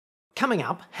Coming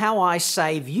up, how I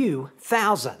save you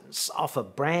thousands off a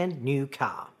brand new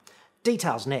car.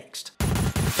 Details next.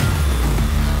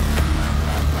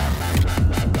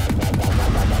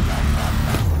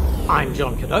 I'm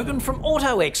John Cadogan from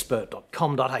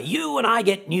AutoExpert.com.au, and I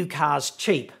get new cars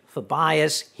cheap for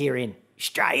buyers here in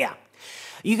Australia.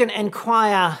 You can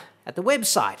inquire at the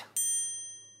website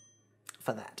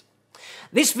for that.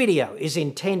 This video is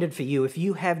intended for you if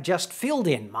you have just filled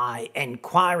in my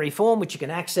inquiry form, which you can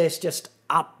access just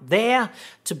up there,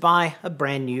 to buy a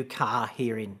brand new car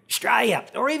here in Australia.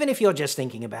 Or even if you're just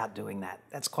thinking about doing that,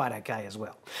 that's quite okay as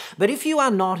well. But if you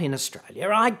are not in Australia,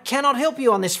 I cannot help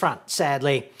you on this front,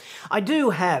 sadly. I do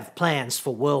have plans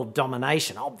for world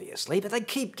domination, obviously, but they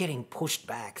keep getting pushed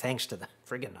back thanks to the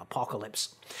friggin'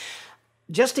 apocalypse.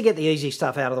 Just to get the easy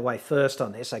stuff out of the way first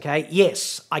on this, okay?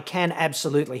 Yes, I can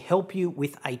absolutely help you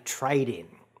with a trade-in.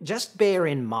 Just bear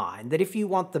in mind that if you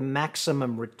want the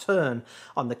maximum return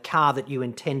on the car that you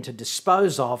intend to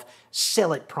dispose of,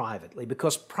 sell it privately,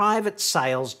 because private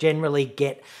sales generally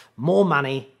get more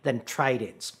money than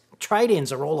trade-ins.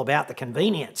 Trade-ins are all about the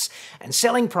convenience, and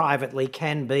selling privately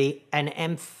can be an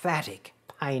emphatic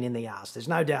pain in the arse. There's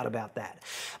no doubt about that.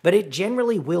 But it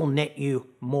generally will net you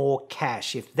more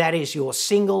cash if that is your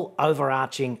single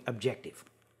overarching objective.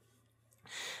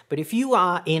 But if you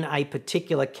are in a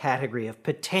particular category of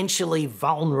potentially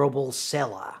vulnerable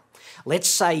seller, let's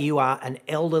say you are an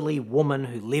elderly woman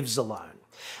who lives alone,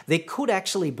 there could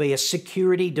actually be a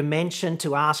security dimension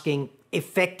to asking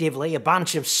effectively a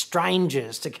bunch of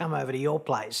strangers to come over to your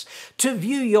place to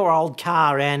view your old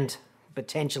car and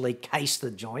potentially case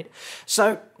the joint.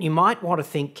 So you might want to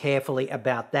think carefully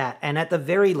about that and at the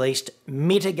very least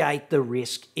mitigate the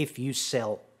risk if you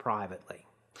sell privately.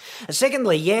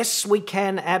 Secondly, yes, we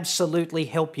can absolutely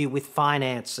help you with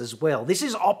finance as well. This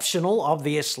is optional,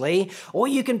 obviously, or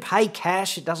you can pay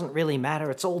cash. It doesn't really matter.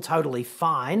 It's all totally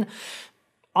fine.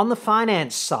 On the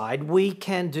finance side, we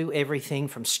can do everything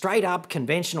from straight up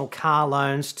conventional car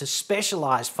loans to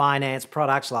specialised finance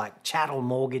products like chattel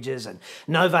mortgages and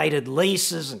novated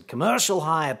leases and commercial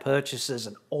hire purchases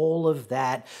and all of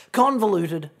that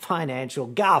convoluted financial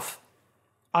guff.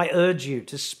 I urge you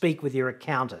to speak with your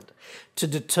accountant to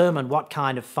determine what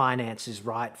kind of finance is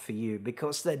right for you,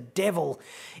 because the devil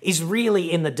is really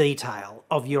in the detail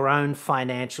of your own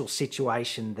financial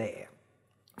situation there.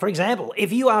 For example,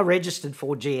 if you are registered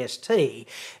for GST,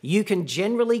 you can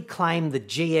generally claim the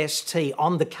GST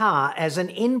on the car as an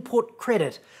input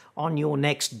credit on your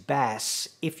next BAS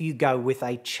if you go with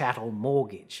a chattel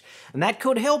mortgage. And that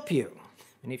could help you.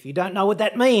 And if you don't know what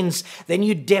that means, then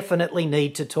you definitely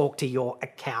need to talk to your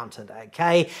accountant,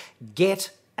 okay? Get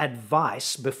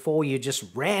advice before you just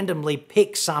randomly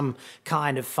pick some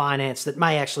kind of finance that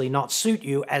may actually not suit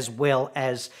you as well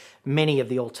as many of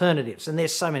the alternatives. And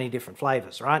there's so many different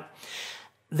flavours, right?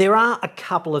 There are a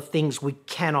couple of things we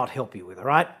cannot help you with, all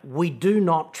right? We do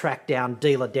not track down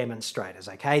dealer demonstrators,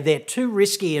 okay? They're too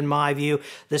risky in my view.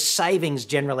 The savings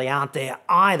generally aren't there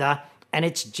either, and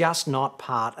it's just not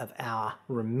part of our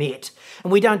remit.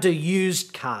 And we don't do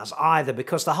used cars either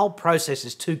because the whole process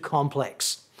is too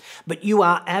complex. But you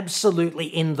are absolutely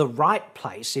in the right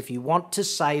place if you want to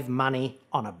save money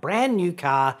on a brand new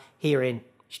car here in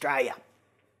Australia.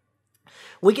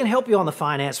 We can help you on the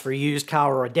finance for a used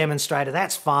car or a demonstrator,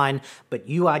 that's fine, but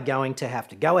you are going to have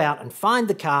to go out and find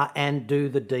the car and do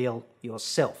the deal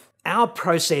yourself. Our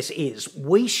process is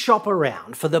we shop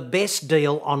around for the best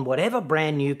deal on whatever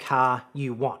brand new car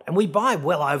you want. And we buy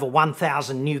well over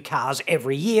 1,000 new cars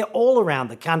every year all around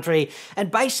the country. And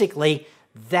basically,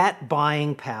 that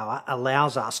buying power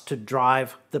allows us to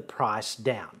drive the price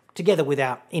down, together with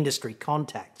our industry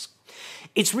contacts.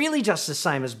 It's really just the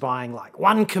same as buying like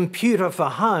one computer for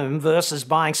home versus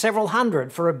buying several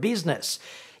hundred for a business.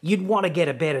 You'd want to get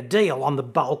a better deal on the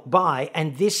bulk buy,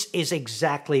 and this is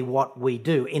exactly what we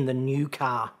do in the new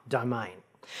car domain.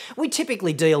 We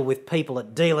typically deal with people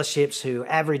at dealerships who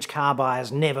average car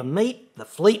buyers never meet, the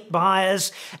fleet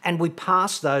buyers, and we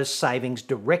pass those savings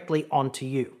directly on to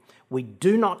you. We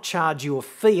do not charge you a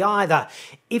fee either.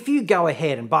 If you go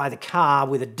ahead and buy the car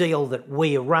with a deal that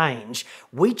we arrange,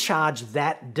 we charge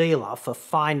that dealer for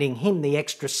finding him the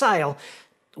extra sale,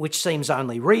 which seems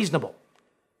only reasonable.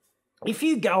 If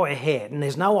you go ahead, and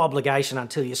there's no obligation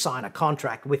until you sign a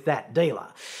contract with that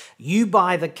dealer, you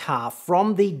buy the car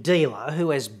from the dealer who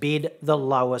has bid the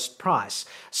lowest price.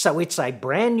 So it's a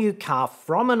brand new car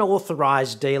from an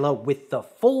authorised dealer with the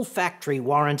full factory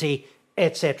warranty,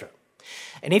 etc.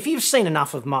 And if you've seen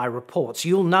enough of my reports,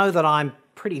 you'll know that I'm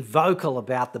pretty vocal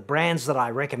about the brands that I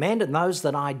recommend and those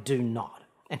that I do not.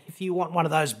 And if you want one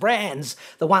of those brands,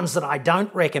 the ones that I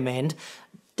don't recommend,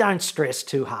 don't stress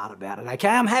too hard about it, okay?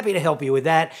 I'm happy to help you with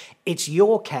that. It's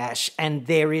your cash, and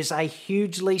there is a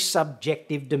hugely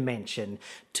subjective dimension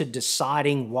to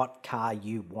deciding what car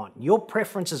you want. Your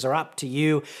preferences are up to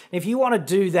you. And if you want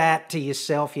to do that to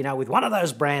yourself, you know, with one of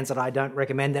those brands that I don't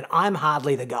recommend, then I'm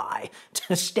hardly the guy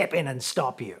to step in and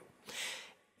stop you.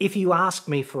 If you ask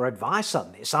me for advice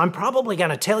on this, I'm probably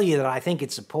going to tell you that I think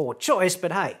it's a poor choice,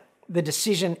 but hey, the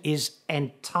decision is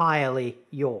entirely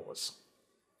yours.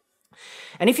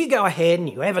 And if you go ahead and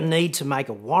you ever need to make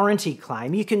a warranty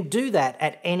claim, you can do that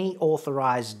at any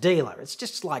authorised dealer. It's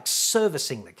just like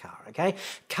servicing the car, okay?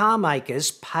 Car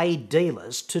makers pay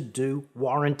dealers to do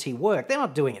warranty work. They're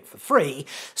not doing it for free,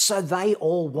 so they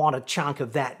all want a chunk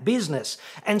of that business.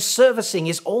 And servicing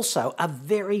is also a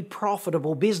very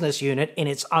profitable business unit in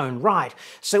its own right.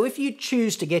 So if you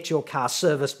choose to get your car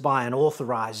serviced by an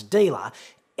authorised dealer,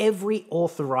 every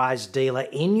authorised dealer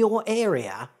in your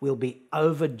area will be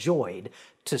overjoyed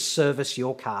to service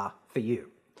your car for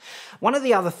you. One of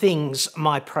the other things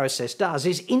my process does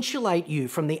is insulate you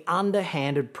from the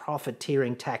underhanded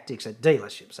profiteering tactics at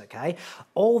dealerships, okay?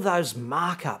 All those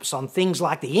markups on things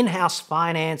like the in-house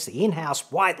finance, the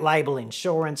in-house white label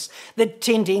insurance, the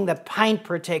tinting, the paint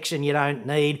protection you don't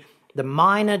need, the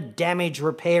minor damage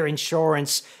repair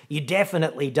insurance you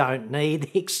definitely don't need,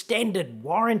 the extended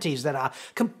warranties that are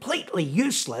completely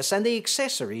useless, and the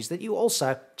accessories that you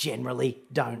also generally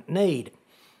don't need.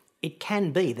 It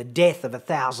can be the death of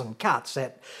 1,000 cuts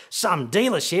at some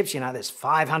dealerships. You know, there's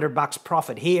 $500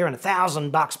 profit here and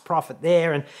 $1,000 profit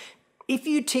there, and if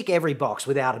you tick every box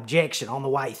without objection on the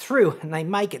way through, and they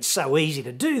make it so easy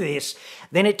to do this,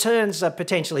 then it turns a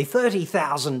potentially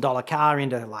 $30,000 car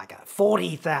into like a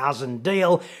 $40,000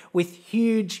 deal with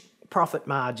huge profit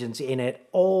margins in it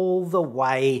all the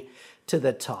way to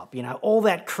the top. You know, all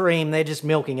that cream, they're just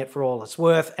milking it for all it's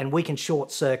worth, and we can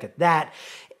short circuit that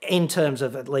in terms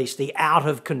of at least the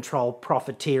out-of-control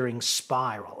profiteering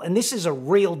spiral. And this is a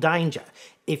real danger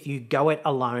if you go it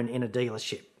alone in a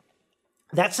dealership.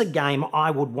 That's a game I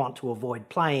would want to avoid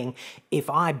playing if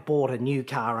I bought a new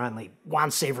car only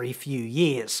once every few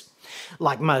years,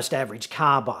 like most average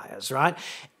car buyers, right?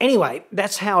 Anyway,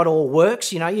 that's how it all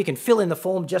works. You know, you can fill in the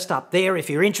form just up there. If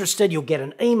you're interested, you'll get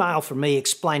an email from me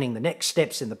explaining the next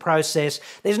steps in the process.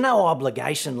 There's no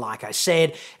obligation, like I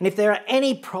said, and if there are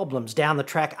any problems down the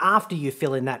track after you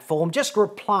fill in that form, just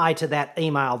reply to that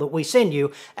email that we send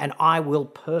you, and I will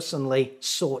personally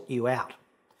sort you out.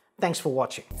 Thanks for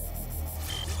watching.